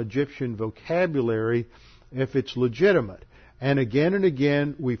across some Egyptian vocabulary if it's legitimate. And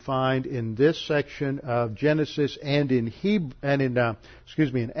again we find in this section of Genesis and in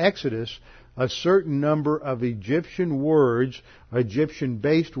Exodus a certain number of Egyptian words,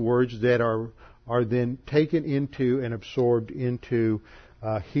 Egyptian-based words that are then taken into and absorbed into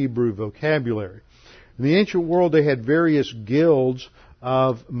Hebrew vocabulary. In the ancient world, they had various guilds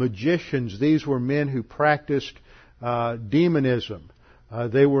of magicians. These were men who practiced demonism.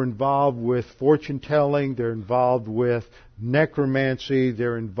 They were involved with fortune-telling. They're involved with necromancy.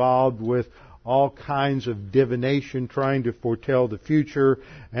 They're involved with all kinds of divination, trying to foretell the future.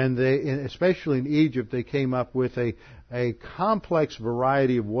 And especially in Egypt, they came up with a complex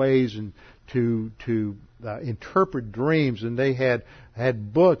variety of ways to interpret dreams, and they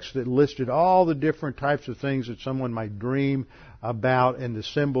had books that listed all the different types of things that someone might dream about and the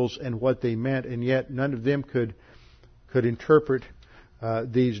symbols and what they meant, and yet none of them could interpret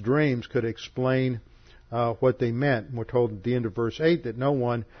these dreams, could explain what they meant. And we're told at the end of verse 8 that no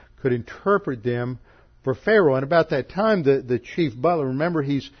one could interpret them for Pharaoh. And about that time, the chief butler, remember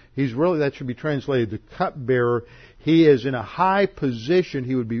he's really, that should be translated, the cupbearer. He is in a high position.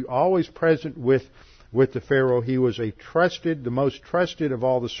 He would be always present with the Pharaoh. He was the most trusted of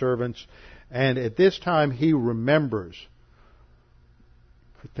all the servants. And at this time, he remembers.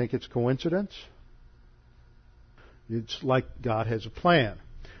 You think it's coincidence? It's like God has a plan.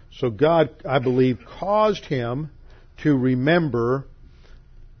 So God, I believe, caused him to remember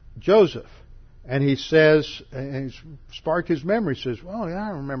Joseph. And he says, and sparked his memory, says, well, yeah, I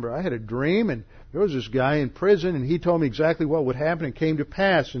remember I had a dream, and there was this guy in prison, and he told me exactly what would happen, and it came to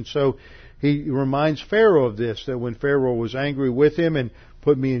pass. And so he reminds Pharaoh of this, that when Pharaoh was angry with him and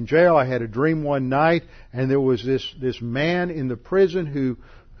put me in jail, I had a dream one night, and there was this man in the prison who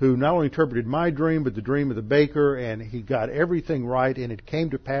not only interpreted my dream, but the dream of the baker, and he got everything right, and it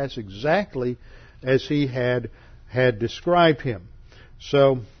came to pass exactly as he had described him.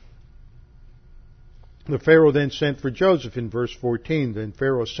 So the Pharaoh then sent for Joseph in verse 14. Then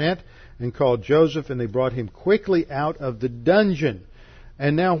Pharaoh sent and called Joseph, and they brought him quickly out of the dungeon.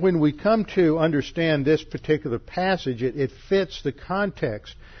 And now when we come to understand this particular passage, it fits the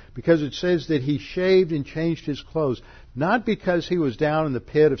context, because it says that he shaved and changed his clothes. Not because he was down in the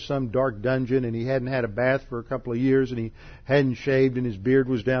pit of some dark dungeon and he hadn't had a bath for a couple of years and he hadn't shaved and his beard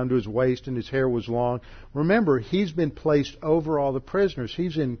was down to his waist and his hair was long. Remember, he's been placed over all the prisoners.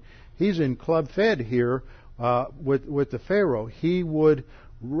 He's in Club Fed here with the Pharaoh. He would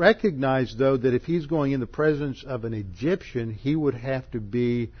recognize, though, that if he's going in the presence of an Egyptian, he would have to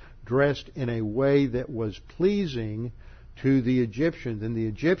be dressed in a way that was pleasing to the Egyptians. And the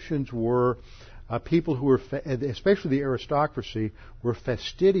Egyptians were people who were, especially the aristocracy, were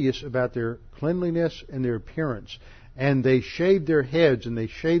fastidious about their cleanliness and their appearance. And they shaved their heads and they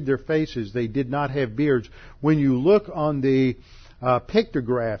shaved their faces. They did not have beards. When you look on the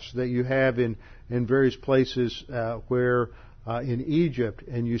pictographs that you have in various places where in Egypt,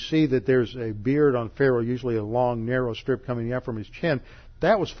 and you see that there's a beard on Pharaoh, usually a long, narrow strip coming out from his chin,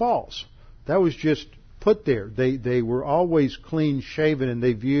 that was false. That was just put there. They were always clean shaven, and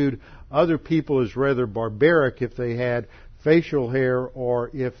they viewed other people as rather barbaric if they had facial hair or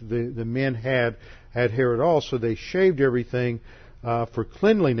if the men had hair at all. So they shaved everything for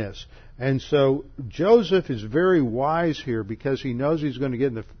cleanliness. And so Joseph is very wise here because he knows he's going to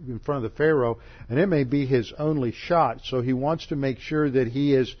get in front of the Pharaoh, and it may be his only shot. So he wants to make sure that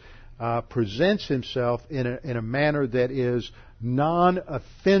he presents himself in a manner that is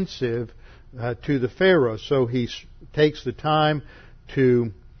non-offensive to the Pharaoh. So he takes the time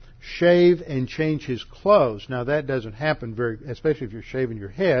to shave and change his clothes. Now that doesn't happen especially if you're shaving your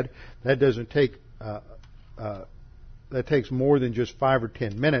head. That doesn't take that takes more than just 5 or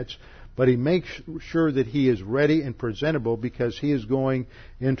 10 minutes. But he makes sure that he is ready and presentable because he is going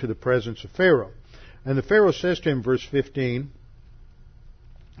into the presence of Pharaoh. And the Pharaoh says to him, verse 15,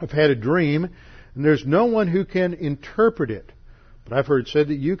 I've had a dream, and there's no one who can interpret it. But I've heard said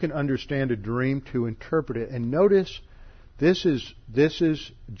that you can understand a dream to interpret it. And notice, this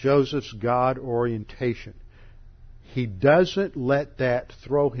is Joseph's God orientation. He doesn't let that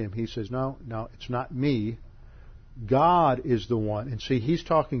throw him. He says, no, it's not me. God is the one. And see, he's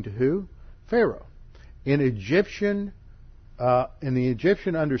talking to who? Pharaoh. In the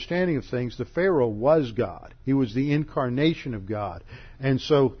Egyptian understanding of things, the Pharaoh was God. He was the incarnation of God. And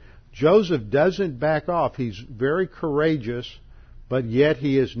so Joseph doesn't back off. He's very courageous, but yet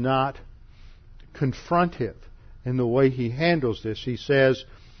he is not confrontive in the way he handles this. He says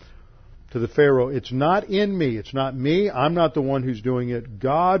to the Pharaoh, it's not in me. It's not me. I'm not the one who's doing it.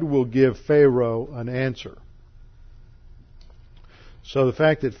 God will give Pharaoh an answer. So the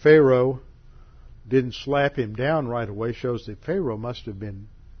fact that Pharaoh didn't slap him down right away shows that Pharaoh must have been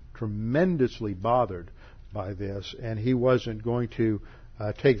tremendously bothered by this, and he wasn't going to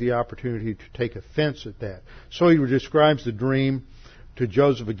take the opportunity to take offense at that. So he describes the dream to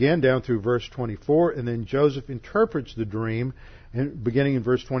Joseph again down through verse 24, and then Joseph interprets the dream beginning in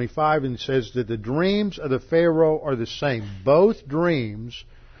verse 25 and says that the dreams of the Pharaoh are the same. Both dreams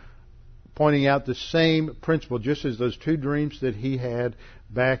pointing out the same principle, just as those two dreams that he had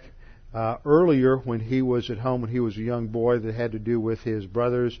back earlier when he was at home, when he was a young boy, that had to do with his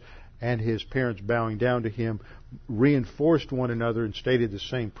brothers and his parents bowing down to him, reinforced one another and stated the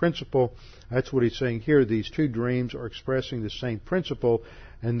same principle. That's what he's saying here. These two dreams are expressing the same principle,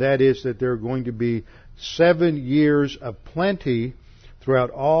 and that is that there are going to be 7 years of plenty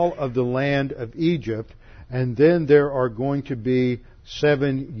throughout all of the land of Egypt, and then there are going to be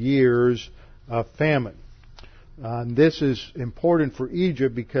 7 years of famine. This is important for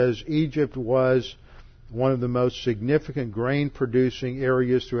Egypt because Egypt was one of the most significant grain-producing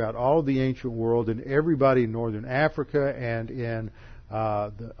areas throughout all of the ancient world, and everybody in northern Africa and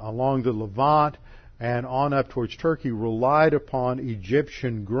along the Levant and on up towards Turkey relied upon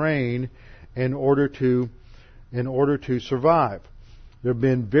Egyptian grain in order to survive. There have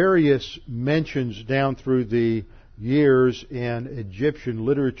been various mentions down through the years in Egyptian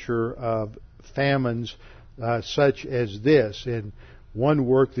literature of famines such as this. In one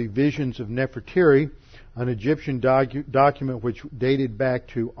work, The Visions of Nefertiri, an Egyptian document which dated back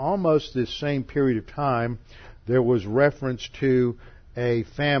to almost this same period of time, there was reference to a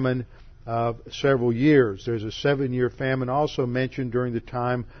famine of several years. There's a 7-year famine also mentioned during the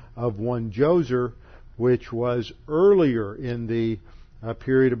time of one Djoser, which was earlier in the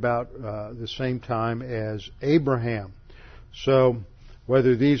period about the same time as Abraham. So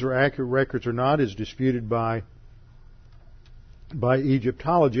whether these are accurate records or not is disputed by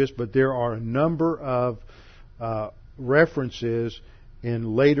Egyptologists, but there are a number of references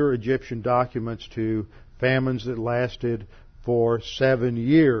in later Egyptian documents to famines that lasted for 7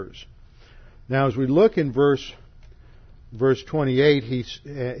 years. Now, as we look in verse 28,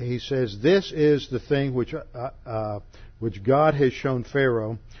 he says, "This is the thing which God has shown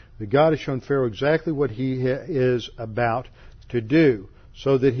Pharaoh. That God has shown Pharaoh exactly what he is about to do,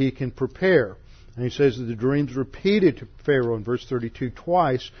 so that he can prepare." And he says that the dream's repeated to Pharaoh in verse 32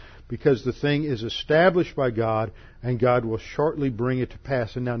 twice, because the thing is established by God, and God will shortly bring it to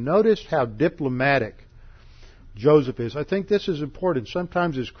pass. And now notice how diplomatic Joseph is. I think this is important.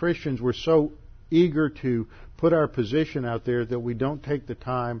 Sometimes as Christians we're so eager to put our position out there that we don't take the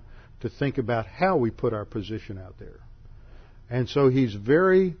time to think about how we put our position out there. And so he's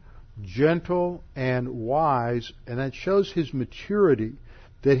very gentle and wise, and that shows his maturity,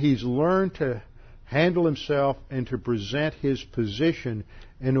 that he's learned to handle himself and to present his position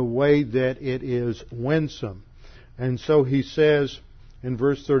in a way that it is winsome. And so he says in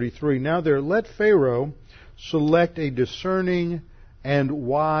verse 33, "Now there let Pharaoh select a discerning and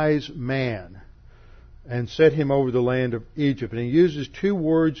wise man and set him over the land of Egypt." And he uses two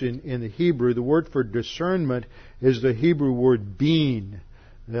words in the Hebrew. The word for discernment is the Hebrew word bin,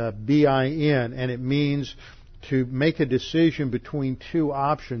 B-I-N, and it means to make a decision between two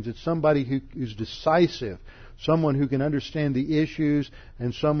options. It's somebody who is decisive, someone who can understand the issues,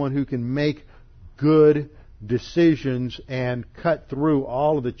 and someone who can make good decisions and cut through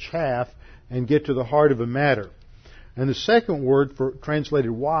all of the chaff and get to the heart of a matter. And the second word for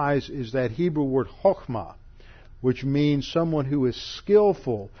translated wise is that Hebrew word chokhmah, which means someone who is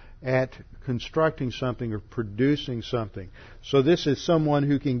skillful at constructing something or producing something. So this is someone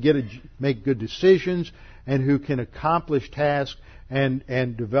who can make good decisions and who can accomplish tasks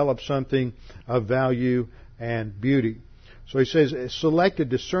and develop something of value and beauty. So he says, "Select a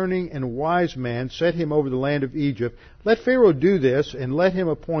discerning and wise man, set him over the land of Egypt. Let Pharaoh do this, and let him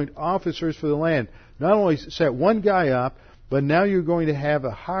appoint officers for the land." Not only set one guy up, but now you're going to have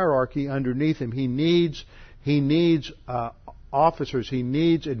a hierarchy underneath him. He needs officers. He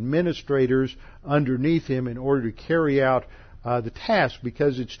needs administrators underneath him in order to carry out the task,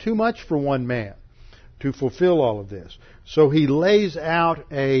 because it's too much for one man to fulfill all of this. So he lays out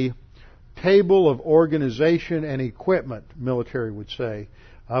a table of organization and equipment, military would say,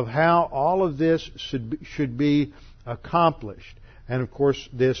 of how all of this should be accomplished. And of course,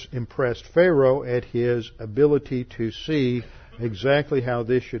 this impressed Pharaoh at his ability to see exactly how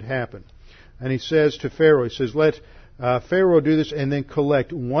this should happen. And he says to Pharaoh, he says, "Let Pharaoh do this, and then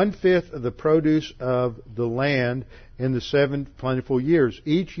collect 1/5 of the produce of the land in the 7 plentiful years.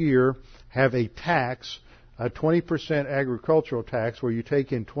 Each year have a tax, a 20% agricultural tax, where you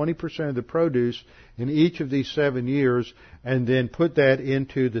take in 20% of the produce in each of these 7 years, and then put that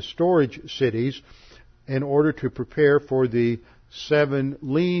into the storage cities in order to prepare for the 7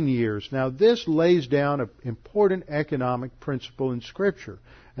 lean years." Now this lays down an important economic principle in Scripture,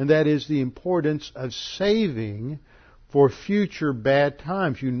 and that is the importance of saving for future bad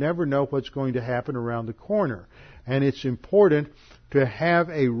times. You never know what's going to happen around the corner. And it's important to have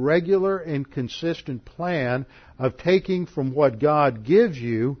a regular and consistent plan of taking from what God gives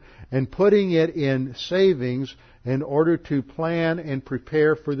you and putting it in savings in order to plan and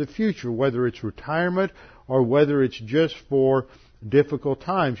prepare for the future, whether it's retirement or whether it's just for difficult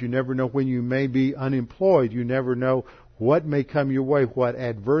times. You never know when you may be unemployed. You never know what may come your way, what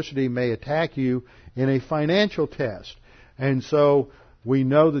adversity may attack you in a financial test. And so we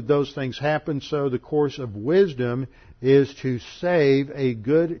know that those things happen, so the course of wisdom is to save a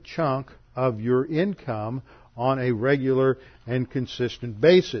good chunk of your income on a regular and consistent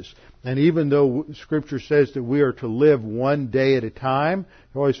basis. And even though Scripture says that we are to live one day at a time,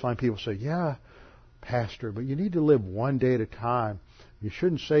 you always find people say, "Yeah, Pastor, but you need to live one day at a time. You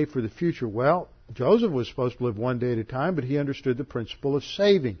shouldn't save for the future." Well, Joseph was supposed to live one day at a time, but he understood the principle of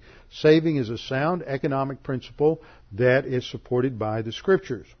saving. Saving is a sound economic principle that is supported by the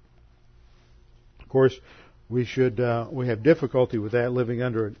Scriptures. Of course, we have difficulty with that, living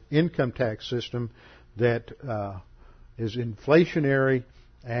under an income tax system that is inflationary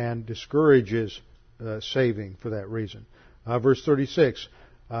and discourages saving for that reason. Verse 36,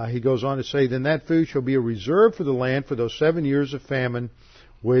 he goes on to say, "Then that food shall be a reserve for the land for those 7 years of famine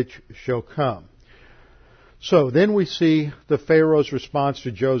which shall come." So then we see the Pharaoh's response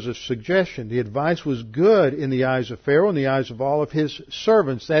to Joseph's suggestion. The advice was good in the eyes of Pharaoh and the eyes of all of his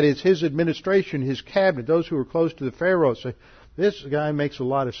servants, that is, his administration, his cabinet, those who were close to the Pharaoh. Say, this guy makes a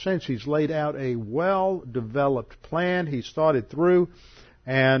lot of sense. He's laid out a well-developed plan. He's thought it through.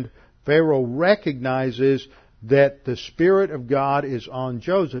 And Pharaoh recognizes that the Spirit of God is on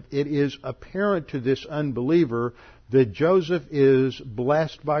Joseph. It is apparent to this unbeliever that Joseph is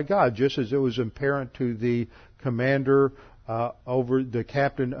blessed by God, just as it was apparent to the commander over the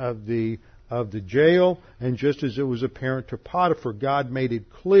captain of the jail, and just as it was apparent to Potiphar. God made it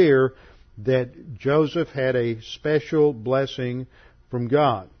clear that Joseph had a special blessing from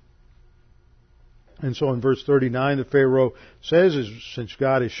God. And so in verse 39, the Pharaoh says, "Since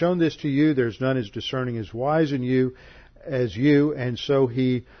God has shown this to you, there's none as discerning as wise in you as you," and so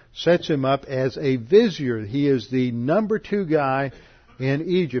he sets him up as a vizier. He is the number 2 guy in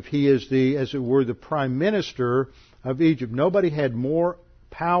Egypt. He is as it were, the prime minister of Egypt. Nobody had more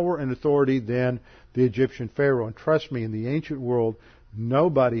power and authority than the Egyptian Pharaoh. And trust me, in the ancient world,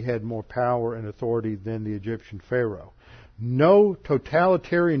 nobody had more power and authority than the Egyptian Pharaoh. No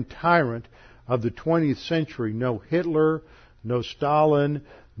totalitarian tyrant of the 20th century, no Hitler, no Stalin,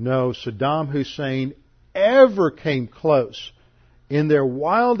 no Saddam Hussein ever came close in their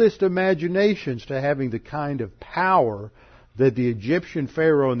wildest imaginations to having the kind of power that the Egyptian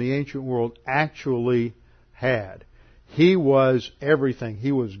Pharaoh in the ancient world actually had. He was everything.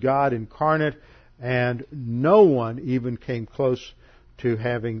 He was God incarnate, and no one even came close to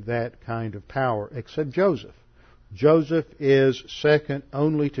having that kind of power except Joseph. Joseph is second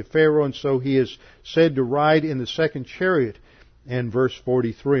only to Pharaoh, and so he is said to ride in the second chariot in verse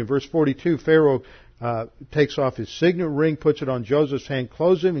 43. In verse 42, Pharaoh takes off his signet ring, puts it on Joseph's hand,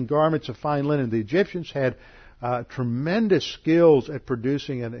 clothes him in garments of fine linen. The Egyptians had tremendous skills at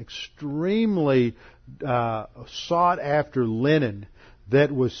producing an extremely sought-after linen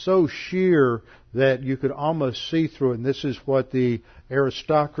that was so sheer that you could almost see through it. And this is what the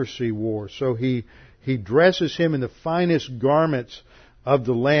aristocracy wore. So he dresses him in the finest garments of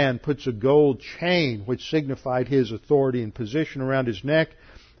the land, puts a gold chain, which signified his authority and position, around his neck,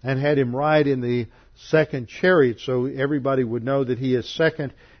 and had him ride in the second chariot, so everybody would know that he is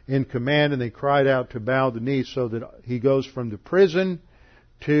second in command, and they cried out to bow the knee, so that he goes from the prison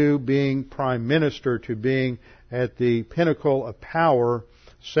to being prime minister, to being at the pinnacle of power,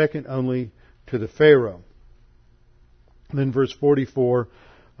 second only to the Pharaoh. And then verse 44,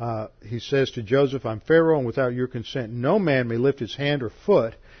 he says to Joseph, I'm Pharaoh, and without your consent no man may lift his hand or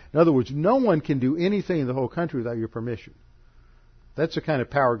foot. In other words, no one can do anything in the whole country without your permission. That's the kind of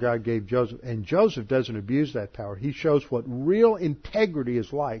power God gave Joseph. And Joseph doesn't abuse that power. He shows what real integrity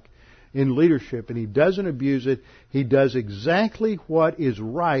is like in leadership, and he doesn't abuse it. He does exactly what is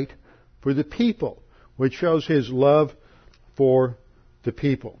right for the people, which shows his love for the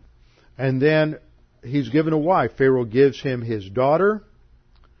people. And then he's given a wife. Pharaoh gives him his daughter,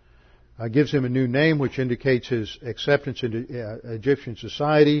 gives him a new name, which indicates his acceptance into Egyptian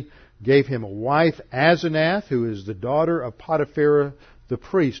society, gave him a wife, Asenath, who is the daughter of Potiphar the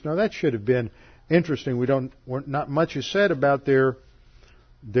priest. Now that should have been interesting. Not much is said about their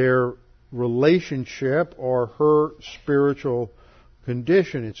relationship or her spiritual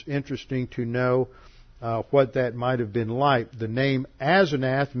condition. It's interesting to know what that might have been like. The name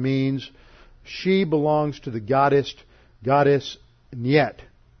Asenath means she belongs to the goddess Nyet.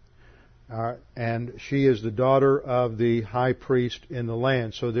 And she is the daughter of the high priest in the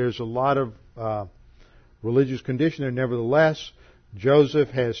land. So there's a lot of religious condition there. Nevertheless, Joseph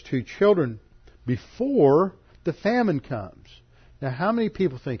has two children before the famine comes. Now, how many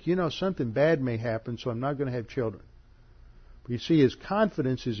people think, something bad may happen, so I'm not going to have children? But you see, his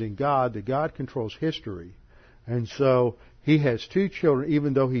confidence is in God, that God controls history. And so he has two children,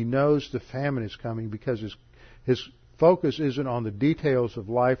 even though he knows the famine is coming, because his focus isn't on the details of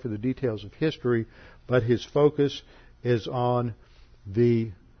life or the details of history, but his focus is on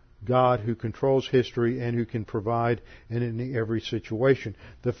the God who controls history and who can provide in every situation.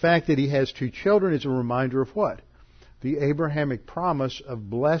 The fact that he has two children is a reminder of what? The Abrahamic promise of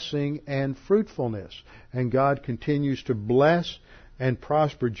blessing and fruitfulness. And God continues to bless and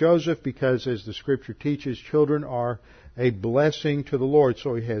prosper Joseph because, as the Scripture teaches, children are a blessing to the Lord.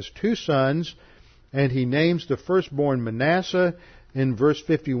 So he has two sons, and he names the firstborn Manasseh in verse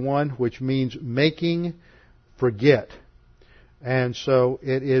 51, which means making forget. And so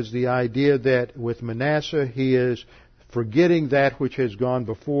it is the idea that with Manasseh, he is forgetting that which has gone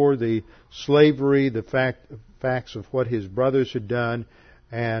before, the slavery, the facts of what his brothers had done.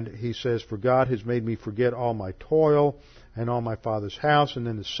 And he says, for God has made me forget all my toil and all my father's house. And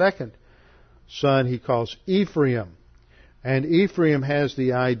then the second son he calls Ephraim. And Ephraim has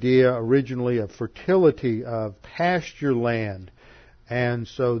the idea originally of fertility, of pasture land. And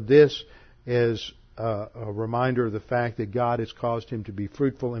so this is a reminder of the fact that God has caused him to be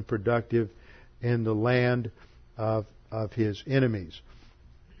fruitful and productive in the land of his enemies.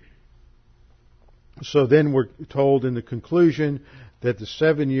 So then we're told in the conclusion that there's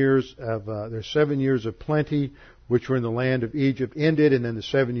 7 years of plenty which were in the land of Egypt ended, and then the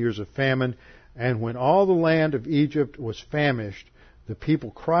 7 years of famine. And when all the land of Egypt was famished, the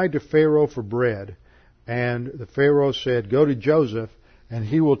people cried to Pharaoh for bread. And the Pharaoh said, go to Joseph, and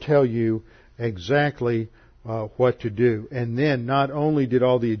he will tell you exactly what to do. And then not only did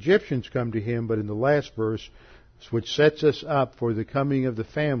all the Egyptians come to him, but in the last verse, which sets us up for the coming of the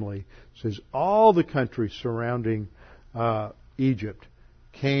family, says all the countries surrounding Egypt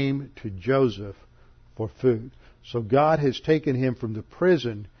came to Joseph for food. So God has taken him from the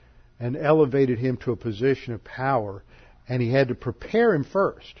prison and elevated him to a position of power. And he had to prepare him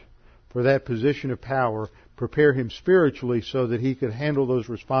first for that position of power, prepare him spiritually so that he could handle those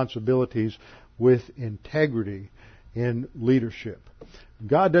responsibilities with integrity. in leadership.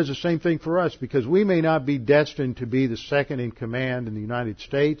 God does the same thing for us, because we may not be destined to be the second in command in the United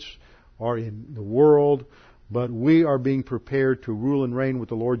States or in the world, but we are being prepared to rule and reign with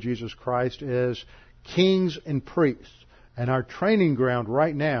the Lord Jesus Christ as kings and priests. And our training ground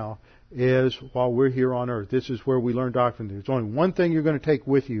right now is while we're here on earth. This is where we learn doctrine. There's only one thing you're going to take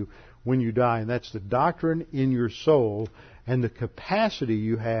with you when you die, and that's the doctrine in your soul and the capacity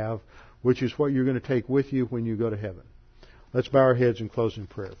you have, which is what you're going to take with you when you go to heaven. Let's bow our heads and close in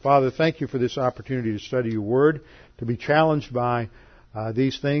prayer. Father, thank you for this opportunity to study your word, to be challenged by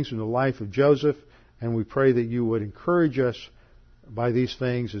these things in the life of Joseph, and we pray that you would encourage us by these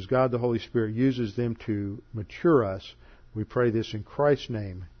things as God the Holy Spirit uses them to mature us. We pray this in Christ's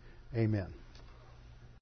name. Amen.